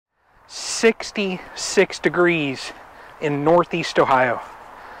66 degrees in Northeast Ohio.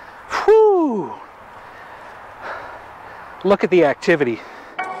 Whew! Look at the activity.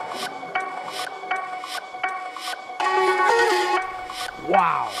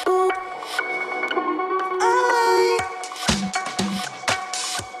 Wow.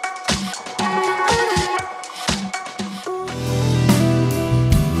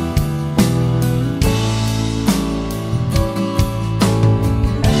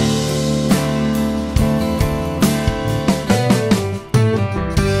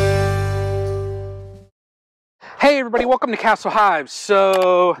 Hey everybody, welcome to Castle Hives.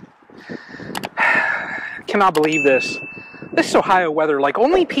 So, cannot believe this. This is Ohio weather. Like,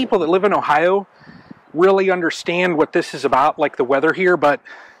 only people that live in Ohio really understand what this is about, like the weather here, but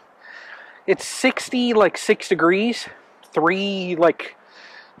it's 6 degrees,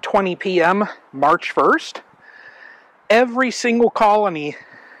 3:20 p.m. March 1st. Every single colony,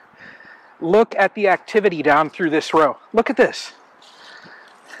 look at the activity down through this row. Look at this.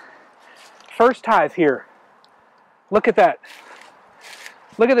 First hive here. Look at that.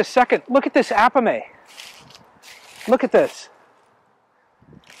 Look at the second. Look at this Apimaye. Look at this.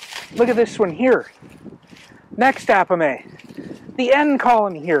 Look at this one here. Next Apimaye. The end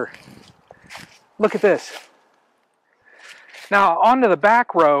colony here. Look at this. Now onto the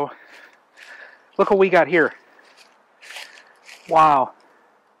back row. Look what we got here. Wow.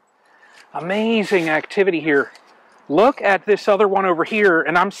 Amazing activity here. Look at this other one over here,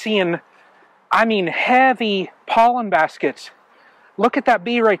 and I'm seeing, I mean, heavy pollen baskets. Look at that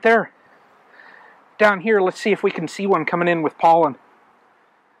bee right there. Down here, let's see if we can see one coming in with pollen.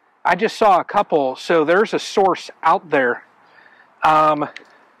 I just saw a couple, so there's a source out there. Man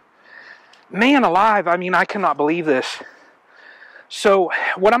alive, I mean, I cannot believe this. So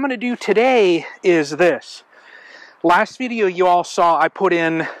what I'm going to do today is this. Last video you all saw, I put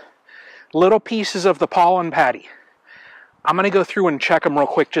in little pieces of the pollen patty. I'm going to go through and check them real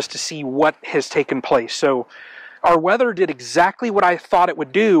quick just to see what has taken place. So our weather did exactly what I thought it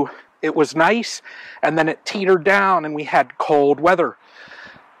would do. It was nice, and then it teetered down and we had cold weather.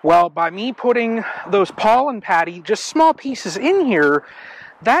 Well, by me putting those pollen patty, just small pieces in here,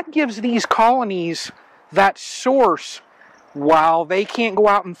 that gives these colonies that source while they can't go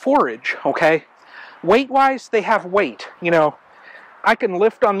out and forage, okay? Weight-wise, they have weight. You know, I can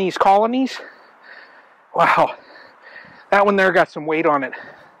lift on these colonies. Wow. That one there got some weight on it.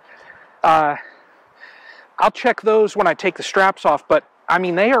 I'll check those when I take the straps off, but I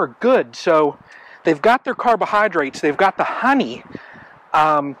mean, they are good. So they've got their carbohydrates, they've got the honey.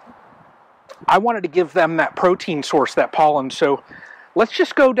 I wanted to give them that protein source, that pollen. So let's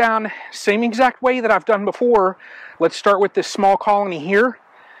just go down same exact way that I've done before. Let's start with this small colony here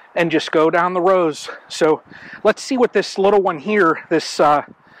and just go down the rows. So let's see what this little one here, this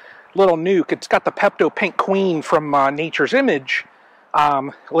little nuke, it's got the Pepto Pink Queen from Nature's Image.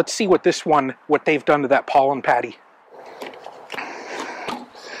 Let's see what this one, what they've done to that pollen patty.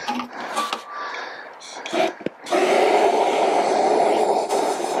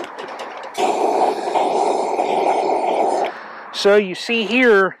 So you see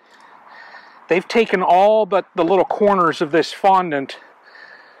here, they've taken all but the little corners of this fondant.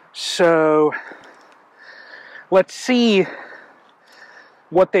 So let's see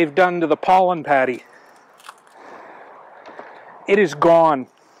what they've done to the pollen patty. It is gone.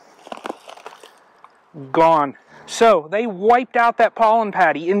 Gone. So they wiped out that pollen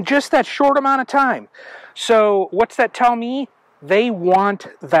patty in just that short amount of time. So what's that tell me? They want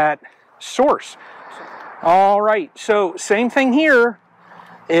that source. All right, so same thing here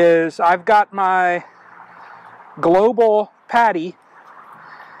is I've got my global patty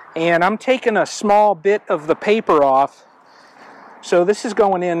and I'm taking a small bit of the paper off. So this is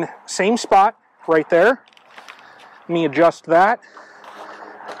going in same spot right there. Let me adjust that.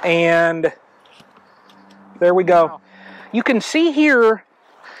 And there we go. You can see here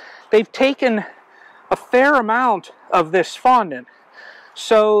they've taken a fair amount of this fondant.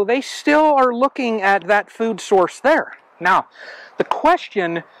 So they still are looking at that food source there. Now, the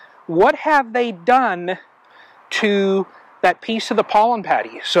question, what have they done to that piece of the pollen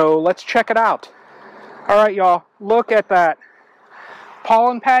patty? So let's check it out. All right, y'all, look at that.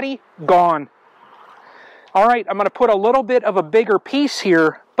 Pollen patty, gone. All right, I'm going to put a little bit of a bigger piece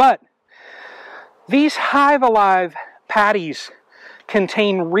here, but these Hive Alive patties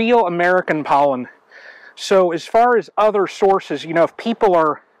contain real American pollen. So as far as other sources, you know, if people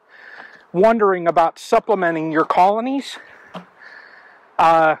are wondering about supplementing your colonies,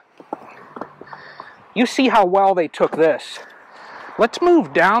 you see how well they took this. Let's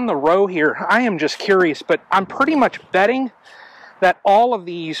move down the row here. I am just curious, but I'm pretty much betting that all of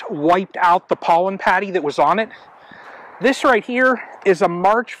these wiped out the pollen patty that was on it. This right here is a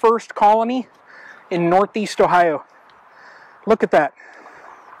March 1st colony in Northeast Ohio. Look at that.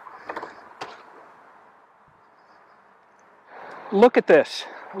 Look at this.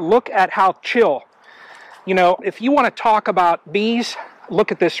 Look at how chill. You know, if you want to talk about bees,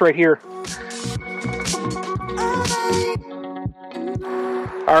 look at this right here.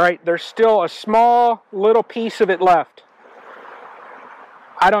 All right, there's still a small little piece of it left.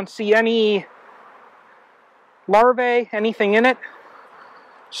 I don't see any larvae, anything in it.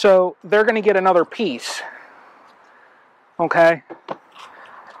 So they're going to get another piece. Okay?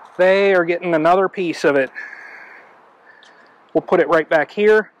 They are getting another piece of it. We'll put it right back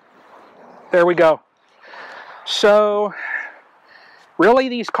here. There we go. So, really,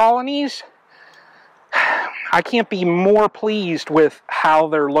 these colonies, I can't be more pleased with how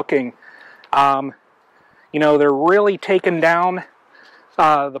they're looking. You know, they're really taking down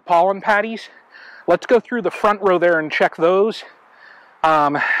the pollen patties. Let's go through the front row there and check those.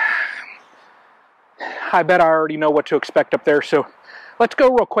 I bet I already know what to expect up there, so let's go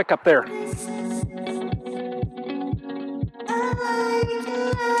real quick up there.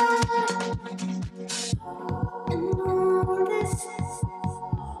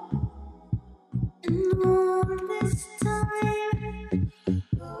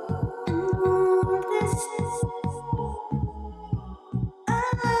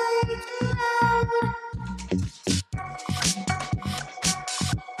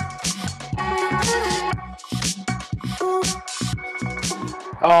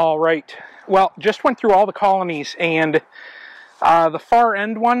 All right, well, just went through all the colonies, and the far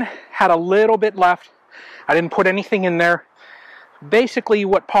end one had a little bit left. I didn't put anything in there. Basically,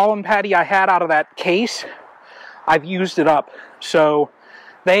 what pollen patty I had out of that case, I've used it up. So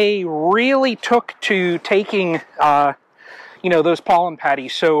they really took to taking, you know, those pollen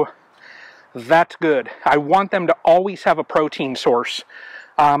patties. So that's good. I want them to always have a protein source.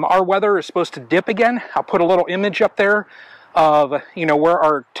 Our weather is supposed to dip again. I'll put a little image up there of, you know, where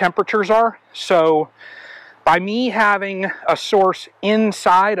our temperatures are. So by me having a source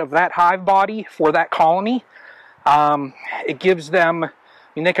inside of that hive body for that colony, it gives them, I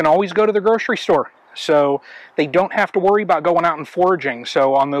mean, they can always go to the grocery store. So they don't have to worry about going out and foraging,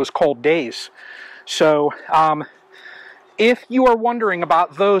 so on those cold days. So if you are wondering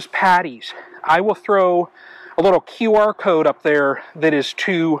about those patties, I will throw a little QR code up there that is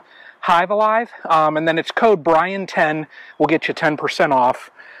to Hive Alive, and then it's code Brian10 will get you 10%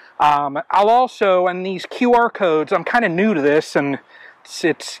 off. I'll also, and these QR codes, I'm kind of new to this, and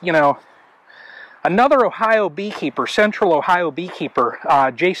it's, you know, another Ohio beekeeper, Central Ohio beekeeper,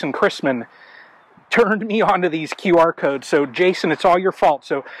 Jason Chrisman, turned me onto these QR codes. So Jason, it's all your fault.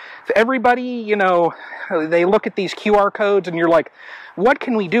 So if everybody, you know, they look at these QR codes and you're like, what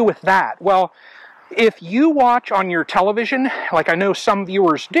can we do with that? Well, if you watch on your television, like I know some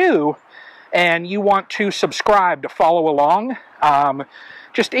viewers do, and you want to subscribe to follow along,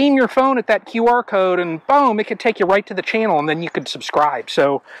 just aim your phone at that QR code and boom, it could take you right to the channel, and then you could subscribe.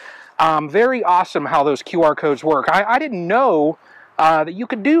 So very awesome how those QR codes work. I didn't know that you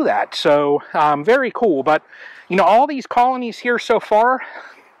could do that, so very cool. But you know, all these colonies here so far,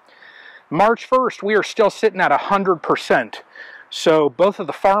 March 1st, we are still sitting at 100%. So both of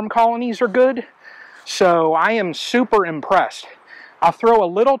the farm colonies are good. So I am super impressed. I'll throw a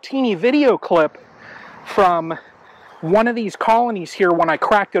little teeny video clip from one of these colonies here. When I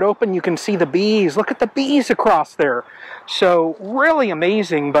cracked it open, you can see the bees. Look at the bees across there. So really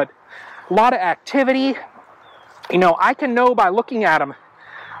amazing, but a lot of activity. You know, I can know by looking at them.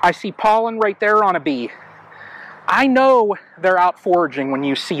 I see pollen right there on a bee. I know they're out foraging when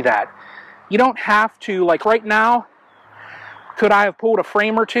you see that. You don't have to, like right now, could I have pulled a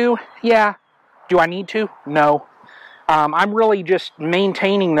frame or two? Yeah. Do I need to? No. I'm really just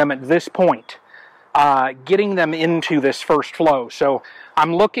maintaining them at this point, getting them into this first flow. So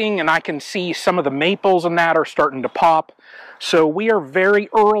I'm looking and I can see some of the maples and that are starting to pop. So we are very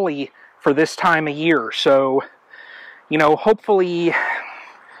early for this time of year. So, you know, hopefully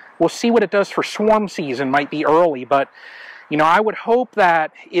we'll see what it does for swarm season. Might be early, but, you know, I would hope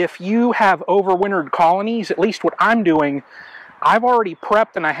that if you have overwintered colonies, at least what I'm doing, I've already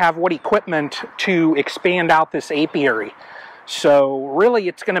prepped and I have what equipment to expand out this apiary. So really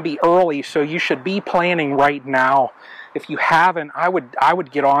it's going to be early, so you should be planning right now. If you haven't, I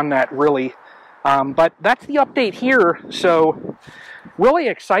would get on that really. But that's the update here. So really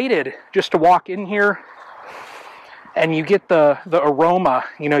excited just to walk in here and you get the aroma,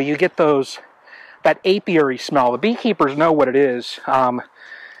 you know, you get that apiary smell. The beekeepers know what it is.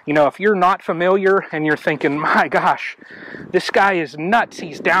 You know, if you're not familiar and you're thinking, my gosh, this guy is nuts,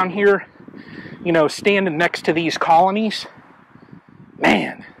 he's down here, you know, standing next to these colonies,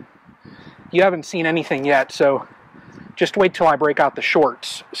 man, you haven't seen anything yet. So just wait till I break out the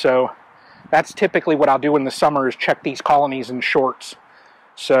shorts. So that's typically what I'll do in the summer, is check these colonies in shorts.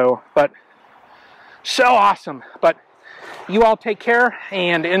 So, but so awesome. But you all take care,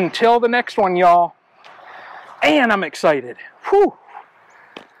 and until the next one, y'all, and I'm excited. Whew.